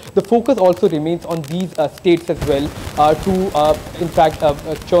 So the focus also remains on these states as well to, in fact,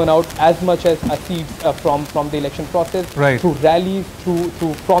 churn out as much as seats from the election process, through rallies,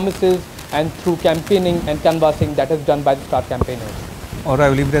 through promises, and through campaigning and canvassing that is done by the star campaigners. All right,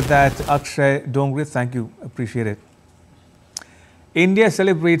 we'll leave it at that. Akshay Dongri, thank you. Appreciate it. India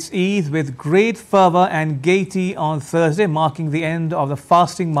celebrates Eid with great fervour and gaiety on Thursday, marking the end of the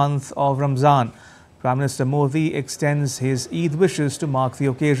fasting month of Ramzan. Prime Minister Modi extends his Eid wishes to mark the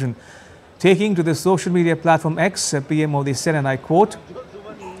occasion. Taking to the social media platform X, PM Modi said, and I quote,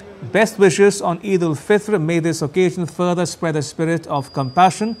 "Best wishes on Eid-ul-Fitr. May this occasion further spread the spirit of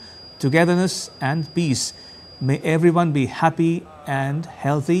compassion, togetherness and peace. May everyone be happy and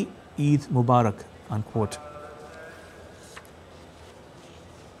healthy. Eid Mubarak," unquote.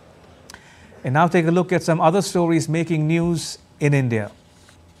 And now take a look at some other stories making news in India.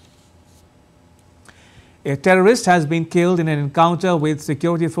 A terrorist has been killed in an encounter with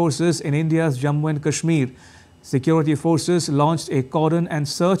security forces in India's Jammu and Kashmir. Security forces launched a cordon and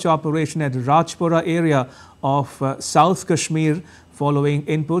search operation at Rajpura area of South Kashmir following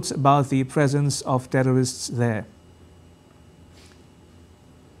inputs about the presence of terrorists there.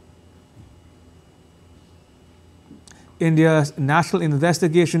 India's National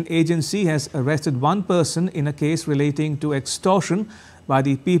Investigation Agency has arrested one person in a case relating to extortion by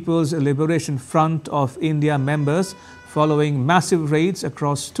the People's Liberation Front of India members following massive raids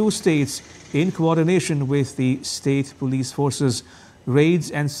across 2 states in coordination with the state police forces. Raids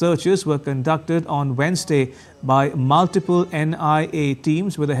and searches were conducted on Wednesday by multiple NIA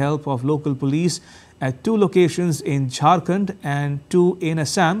teams with the help of local police at 2 locations in Jharkhand and 2 in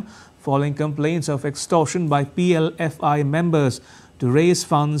Assam, following complaints of extortion by PLFI members to raise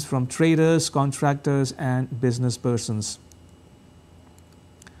funds from traders, contractors and business persons.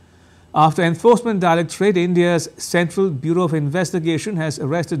 After Enforcement Directorate, India's Central Bureau of Investigation has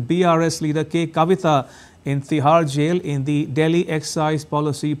arrested BRS leader K. Kavitha in Tihar jail in the Delhi Excise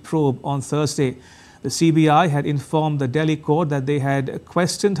Policy probe on Thursday. The CBI had informed the Delhi court that they had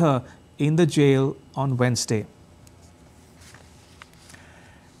questioned her in the jail on Wednesday.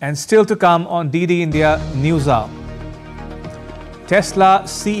 And still to come on DD India News Hour. Tesla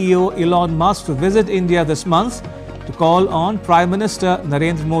CEO Elon Musk to visit India this month to call on Prime Minister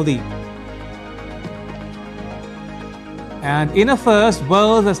Narendra Modi. And in a first,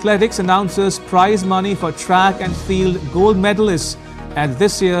 World Athletics announces prize money for track and field gold medalists at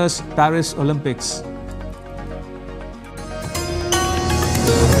this year's Paris Olympics.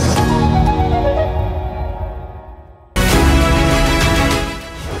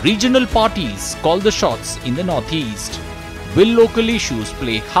 Regional parties call the shots in the Northeast. Will local issues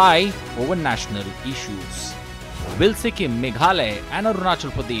play high over national issues? Will Sikkim, Meghalaya and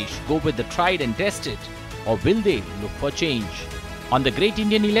Arunachal Pradesh go with the tried and tested, or will they look for change? On the Great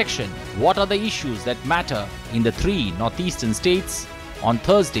Indian Election, what are the issues that matter in the 3 northeastern states? On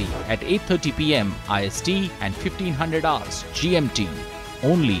Thursday at 8:30 p.m. IST and 1500 hours GMT,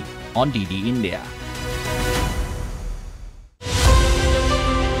 only on DD India.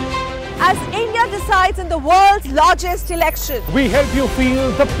 As India decides in the world's largest election, we help you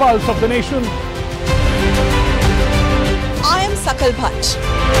feel the pulse of the nation. I am Sakal Bhatt.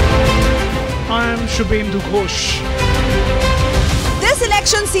 I am Shubhendu Ghosh. This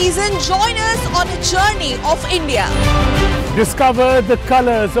election season, join us on a journey of India. Discover the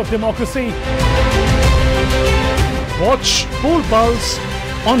colors of democracy. Watch, poll pulse,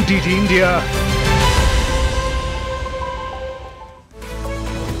 on DD India.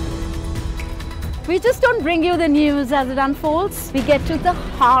 We just don't bring you the news as it unfolds. We get to the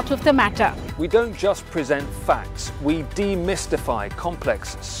heart of the matter. We don't just present facts, we demystify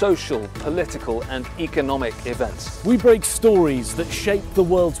complex social, political and economic events. We break stories that shape the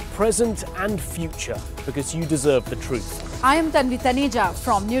world's present and future because you deserve the truth. I am Tanvi Taneja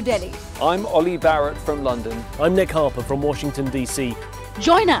from New Delhi. I'm Ollie Barrett from London. I'm Nick Harper from Washington, D.C.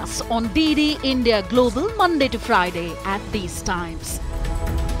 Join us on DD India Global Monday to Friday at these times.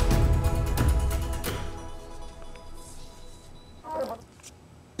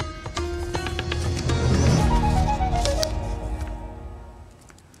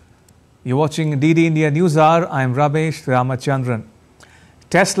 You're watching DD India News Hour. I'm Ramesh Ramachandran.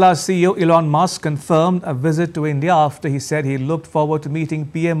 Tesla CEO Elon Musk confirmed a visit to India after he said he looked forward to meeting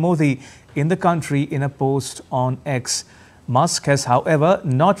PM Modi in the country in a post on X. Musk has, however,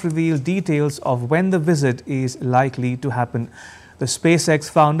 not revealed details of when the visit is likely to happen. The SpaceX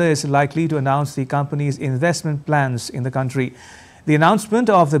founder is likely to announce the company's investment plans in the country. The announcement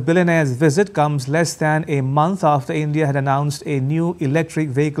of the billionaire's visit comes less than a month after India had announced a new electric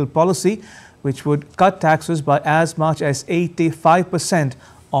vehicle policy, which would cut taxes by as much as 85%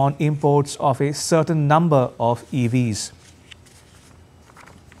 on imports of a certain number of EVs.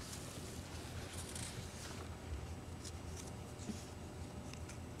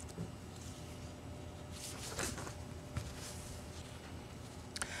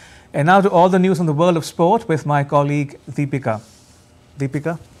 And now to all the news on the world of sport with my colleague Deepika.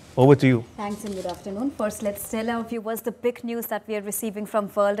 Deepika, over to you. Thanks and good afternoon. First, let's tell our viewers the big news that we are receiving from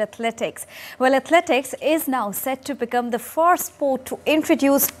World Athletics. Well, athletics is now set to become the first sport to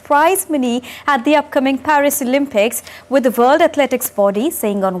introduce prize money at the upcoming Paris Olympics, with the World Athletics body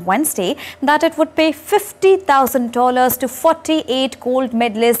saying on Wednesday that it would pay $50,000 to 48 gold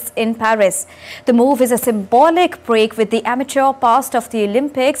medalists in Paris. The move is a symbolic break with the amateur past of the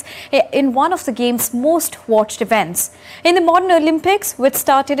Olympics in one of the game's most watched events. In the modern Olympics, which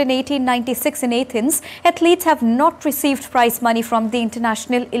started in 1896 in Athens, athletes have not received prize money from the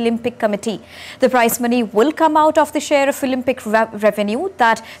International Olympic Committee. The prize money will come out of the share of Olympic revenue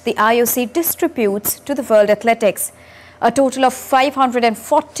that the IOC distributes to the World Athletics. A total of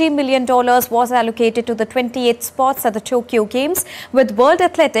 $540 million was allocated to the 28 spots at the Tokyo Games, with World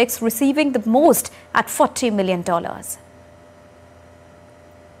Athletics receiving the most at $40 million.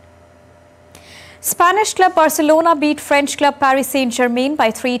 Spanish club Barcelona beat French club Paris Saint-Germain by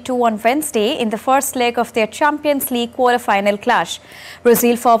 3-2 on Wednesday in the first leg of their Champions League quarter-final clash.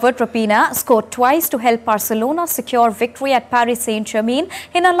 Brazil forward Rapinha scored twice to help Barcelona secure victory at Paris Saint-Germain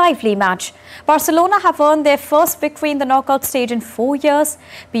in a lively match. Barcelona have earned their first victory in the knockout stage in 4 years.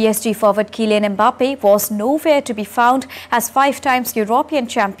 PSG forward Kylian Mbappe was nowhere to be found as 5 times European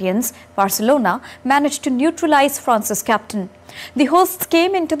champions. Barcelona managed to neutralize France's captain. The hosts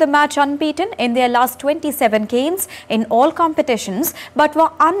came into the match unbeaten in their last 27 games in all competitions, but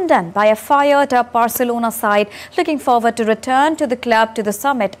were undone by a fired-up Barcelona side looking forward to return to the club to the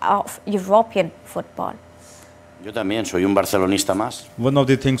summit of European football. Yo también soy un barcelonista más. One of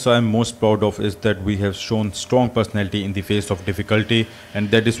the things I am most proud of is that we have shown strong personality in the face of difficulty, and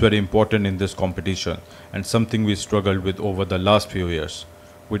that is very important in this competition and something we struggled with over the last few years.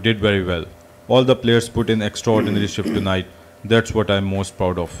 We did very well. All the players put in extraordinary shift tonight. That's what I'm most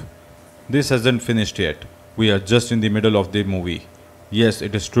proud of. This hasn't finished yet. We are just in the middle of the movie. Yes,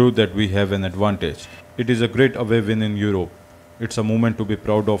 it is true that we have an advantage. It is a great away win in Europe. It's a moment to be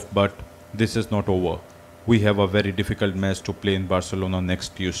proud of, but this is not over. We have a very difficult match to play in Barcelona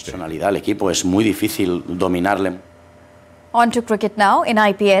next Tuesday. El equipo es muy difícil dominarle. On to cricket now. In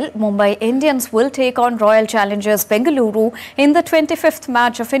IPL, Mumbai Indians will take on Royal Challengers Bengaluru in the 25th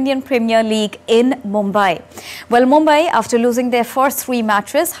match of Indian Premier League in Mumbai. Well, Mumbai, after losing their first 3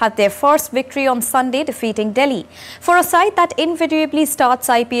 matches, had their first victory on Sunday, defeating Delhi. For a side that invariably starts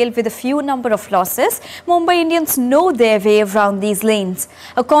IPL with a few number of losses, Mumbai Indians know their way around these lanes.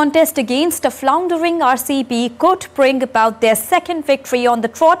 A contest against a floundering RCB could bring about their second victory on the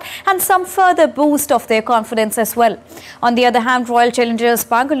trot and some further boost of their confidence as well. On the other hand, Royal Challengers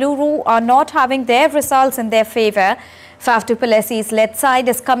Bengaluru are not having their results in their favour. Faf du Plessis' led side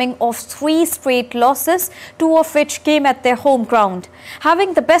is coming off 3 straight losses, 2 of which came at their home ground.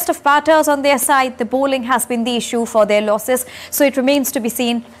 Having the best of batters on their side, the bowling has been the issue for their losses, so it remains to be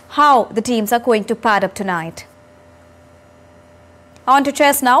seen how the teams are going to pad up tonight. On to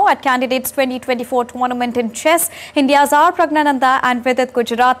chess now. At Candidates 2024 tournament in chess, India's R. Pragnananda and Vidit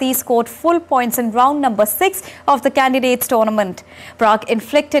Gujarati scored full points in round number 6 of the Candidates tournament. Prag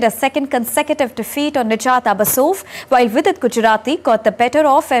inflicted a second consecutive defeat on Nijat Abasov, while Vidit Gujarati got the better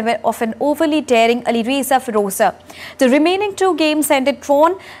of an overly daring Alireza Firoza. The remaining 2 games ended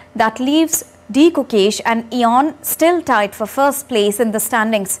drawn. That leaves D. Gukesh and Ion still tied for first place in the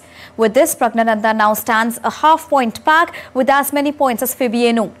standings. With this, Pragnananda now stands a half-point back with as many points as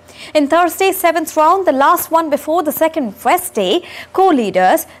Fabiano. In Thursday's 7th round, the last one before the second rest day,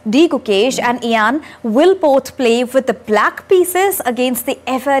 co-leaders D. Gukesh and Ian will both play with the black pieces against the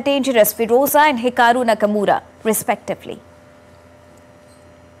ever-dangerous Firoza and Hikaru Nakamura, respectively.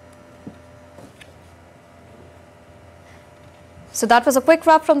 So that was a quick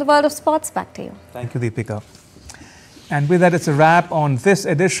wrap from the world of sports. Back to you. Thank you, Deepika. And with that, it's a wrap on this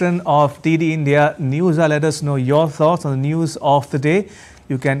edition of DD India News. Let us know your thoughts on the news of the day.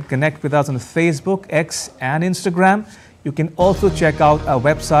 You can connect with us on Facebook, X and Instagram. You can also check out our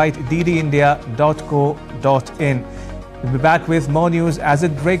website, ddindia.co.in. We'll be back with more news as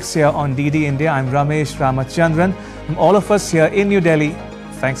it breaks here on DD India. I'm Ramesh Ramachandran. From all of us here in New Delhi,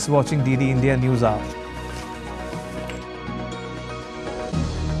 thanks for watching DD India News Hour.